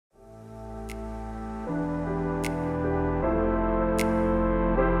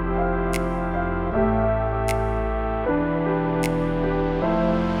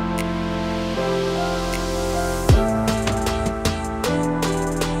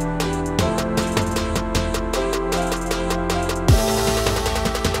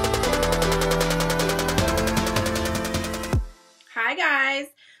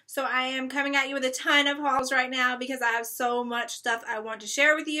am coming at you with a ton of hauls right now because I have so much stuff I want to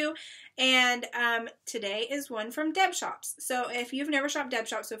share with you. And today is one from DebShops. So if you've never shopped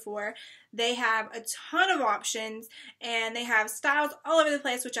DebShops before, they have a ton of options and they have styles all over the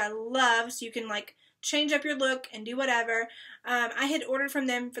place, which I love. So you can like change up your look and do whatever. I had ordered from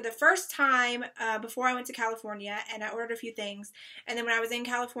them for the first time before I went to California, and I ordered a few things. And then when I was in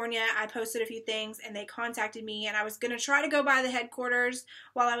California, I posted a few things, and they contacted me, and I was going to try to go by the headquarters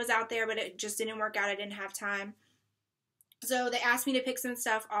while I was out there, but it just didn't work out. I didn't have time. So they asked me to pick some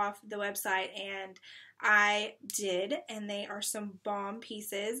stuff off the website, and I did, and they are some bomb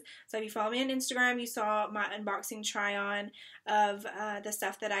pieces. So if you follow me on Instagram, you saw my unboxing try-on of the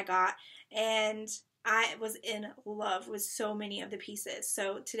stuff that I got, and I was in love with so many of the pieces.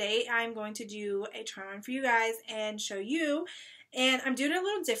 So today I'm going to do a try-on for you guys and show you. And I'm doing it a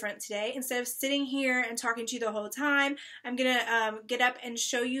little different today. Instead of sitting here and talking to you the whole time, I'm going to get up and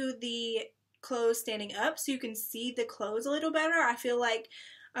show you the clothes standing up so you can see the clothes a little better. I feel like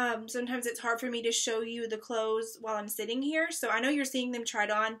sometimes it's hard for me to show you the clothes while I'm sitting here. So I know you're seeing them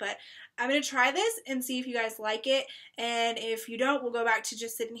tried on, but I'm going to try this and see if you guys like it. And if you don't, we'll go back to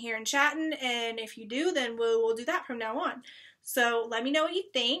just sitting here and chatting. And if you do, then we'll do that from now on. So let me know what you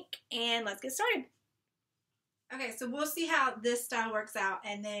think, and let's get started. Okay, so we'll see how this style works out,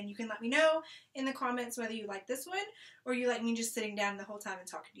 and then you can let me know in the comments whether you like this one or you like me just sitting down the whole time and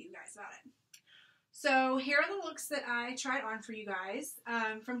talking to you guys about it. So here are the looks that I tried on for you guys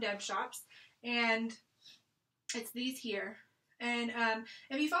from DebShops, and it's these here. And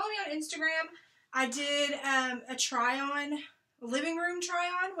if you follow me on Instagram, I did a try-on, living room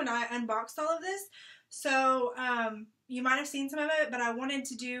try-on when I unboxed all of this. So you might have seen some of it, but I wanted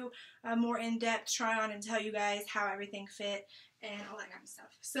to do a more in-depth try-on and tell you guys how everything fit and all that kind of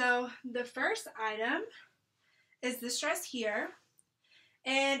stuff. So the first item is this dress here.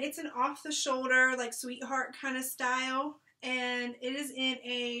 And it's an off-the-shoulder, like, sweetheart kind of style. And it is in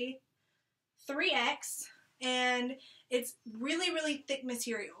a 3X. And it's really, really thick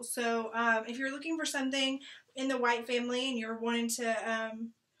material. So if you're looking for something in the white family and you're wanting to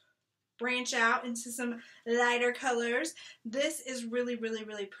branch out into some lighter colors, this is really, really,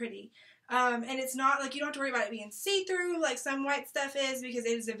 really pretty. And it's not like you don't have to worry about it being see-through like some white stuff is, because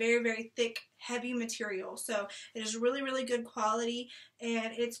it is a very, very thick, heavy material. So it is really, really good quality,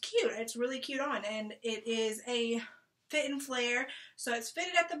 and it's cute. It's really cute on, and it is a fit and flare. So it's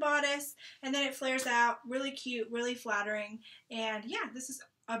fitted at the bodice, and then it flares out. Really cute, really flattering, and yeah, this is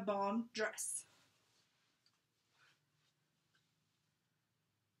a bomb dress.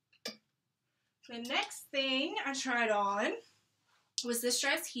 The next thing I tried on was this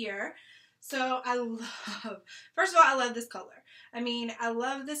dress here. So first of all, I love this color. I mean, I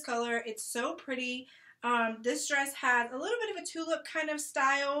love this color. It's so pretty. This dress has a little bit of a tulip kind of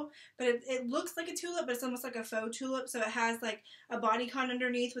style, but it looks like a tulip, but it's almost like a faux tulip. So it has like a bodycon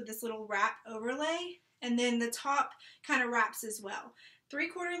underneath with this little wrap overlay, and then the top kind of wraps as well.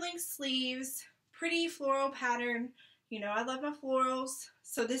 3/4 length sleeves, pretty floral pattern. You know, I love my florals,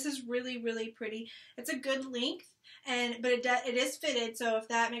 so this is really, really pretty. It's a good length, but it is fitted, so if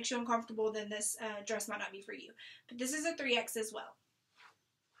that makes you uncomfortable, then this dress might not be for you. But this is a 3X as well.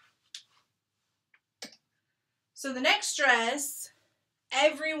 So the next dress,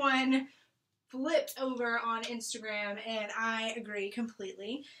 everyone flipped over on Instagram, and I agree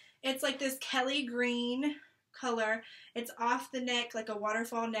completely. It's like this Kelly green color. It's off the neck, like a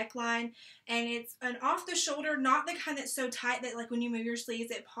waterfall neckline, and it's an off the shoulder, not the kind that's so tight that like when you move your sleeves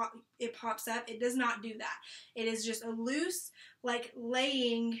it pops up. It does not do that. It is just a loose, like,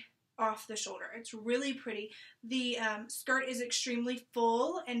 laying off the shoulder. It's really pretty. The skirt is extremely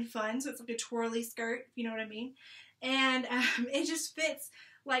full and fun, so it's like a twirly skirt, if you know what I mean. And it just fits,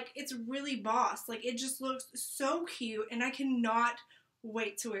 like, it's really boss. Like, it just looks so cute, and I cannot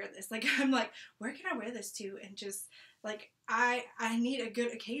wait to wear this. Like, I'm like, where can I wear this to? And just like, I need a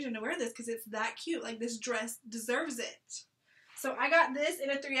good occasion to wear this because it's that cute. Like, this dress deserves it. So I got this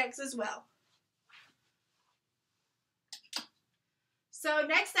in a 3X as well. So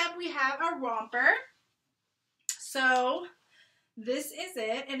next up we have a romper. So this is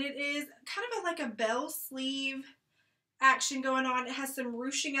it, and it is kind of like a bell sleeve action going on. It has some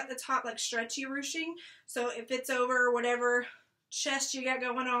ruching at the top, like stretchy ruching, so it fits over whatever chest you got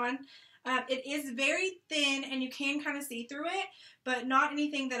going on. It is very thin, and you can kind of see through it, but not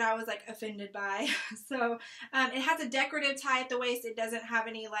anything that I was like offended by. So it has a decorative tie at the waist. It doesn't have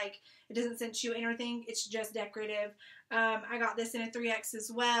any, like, it doesn't cinch you or anything. It's just decorative. I got this in a 3X as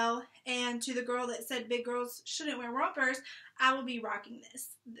well, and to the girl that said big girls shouldn't wear rompers, I will be rocking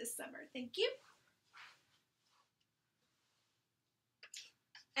this summer. Thank you.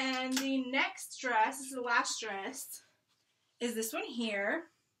 And the next dress, this is the last dress, is this one here.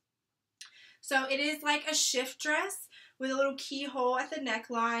 So it is like a shift dress with a little keyhole at the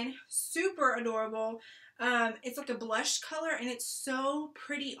neckline. Super adorable. It's like a blush color and it's so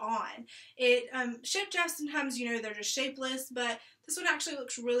pretty on. It shift dress sometimes, you know, they're just shapeless, but this one actually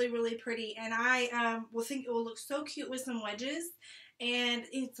looks really, really pretty, and I will think it will look so cute with some wedges, and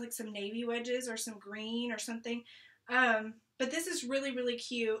it's like some navy wedges or some green or something. But this is really, really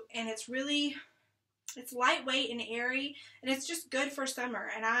cute, and it's lightweight and airy, and it's just good for summer,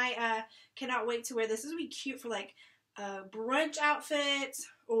 and I cannot wait to wear this. This would be cute for like a brunch outfit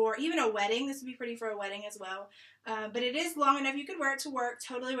or even a wedding. This would be pretty for a wedding as well. But it is long enough. You could wear it to work,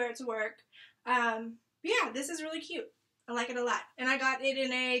 totally wear it to work. Yeah, this is really cute. I like it a lot. And I got it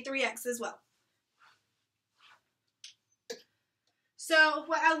in a 3X as well. So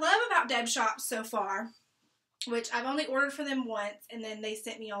what I love about DebShops so far, which I've only ordered for them once, and then they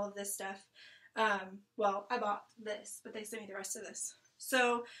sent me all of this stuff. Well, I bought this, but they sent me the rest of this.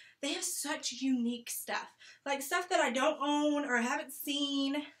 So they have such unique stuff, like stuff that I don't own or haven't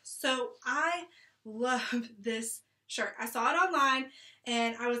seen. So I love this shirt. I saw it online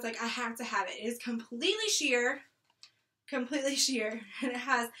and I was like, I have to have it. It is completely sheer, and it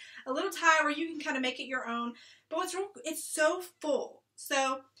has a little tie where you can kind of make it your own. But it's so full.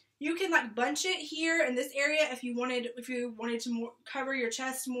 So you can like bunch it here in this area if you wanted to cover your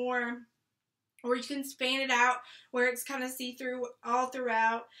chest more. Or you can fan it out where it's kind of see-through all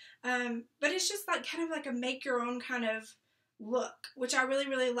throughout. But it's just like kind of like a make your own kind of look, which I really,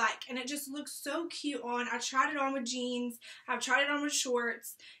 really like. And it just looks so cute on. I tried it on with jeans. I've tried it on with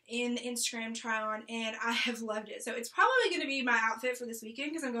shorts in the Instagram try-on, and I have loved it. So it's probably going to be my outfit for this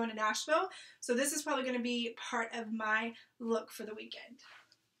weekend because I'm going to Nashville. So this is probably going to be part of my look for the weekend.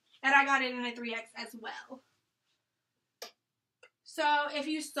 And I got it in a 3X as well. So if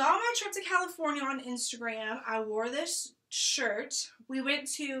you saw my trip to California on Instagram, I wore this shirt. We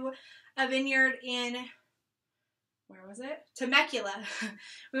went to a vineyard in, where was it? Temecula.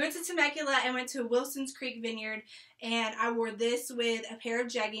 We went to Temecula and went to Wilson's Creek Vineyard, and I wore this with a pair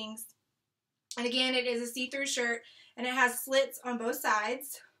of jeggings. And again, it is a see-through shirt, and it has slits on both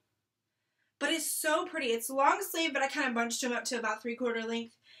sides. But it's so pretty. It's long sleeve, but I kind of bunched them up to about 3/4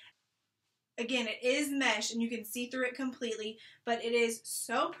 length. Again, it is mesh, and you can see through it completely, but it is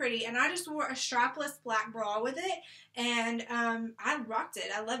so pretty, and I just wore a strapless black bra with it, and I rocked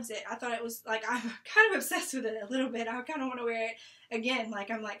it. I loved it. I thought it was, like, I'm kind of obsessed with it a little bit. I kind of want to wear it again. Like,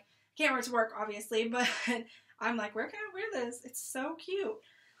 I'm like, can't wear it to work, obviously, but I'm like, where can I wear this? It's so cute.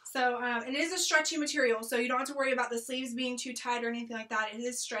 So, it is a stretchy material, so you don't have to worry about the sleeves being too tight or anything like that. It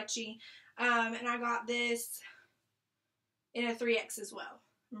is stretchy, and I got this in a 3X as well.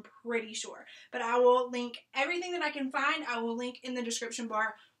 I'm pretty sure. But I will link everything that I can find. I will link in the description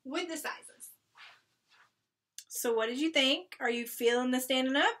bar with the sizes. So what did you think? Are you feeling the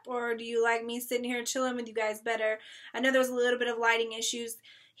standing up, or do you like me sitting here chilling with you guys better? I know there was a little bit of lighting issues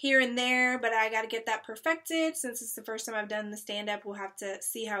here and there, but I got to get that perfected. Since it's the first time I've done the stand up, we'll have to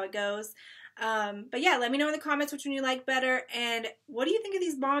see how it goes. But yeah, let me know in the comments which one you like better, and what do you think of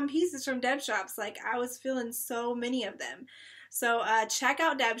these bomb pieces from DebShops? Like, I was feeling so many of them. So check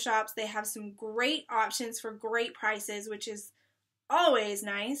out DebShops. They have some great options for great prices, which is always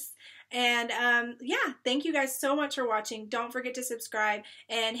nice. And yeah, thank you guys so much for watching. Don't forget to subscribe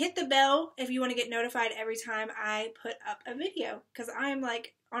and hit the bell if you want to get notified every time I put up a video, because I'm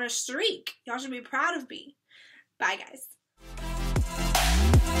like on a streak. Y'all should be proud of me. Bye, guys.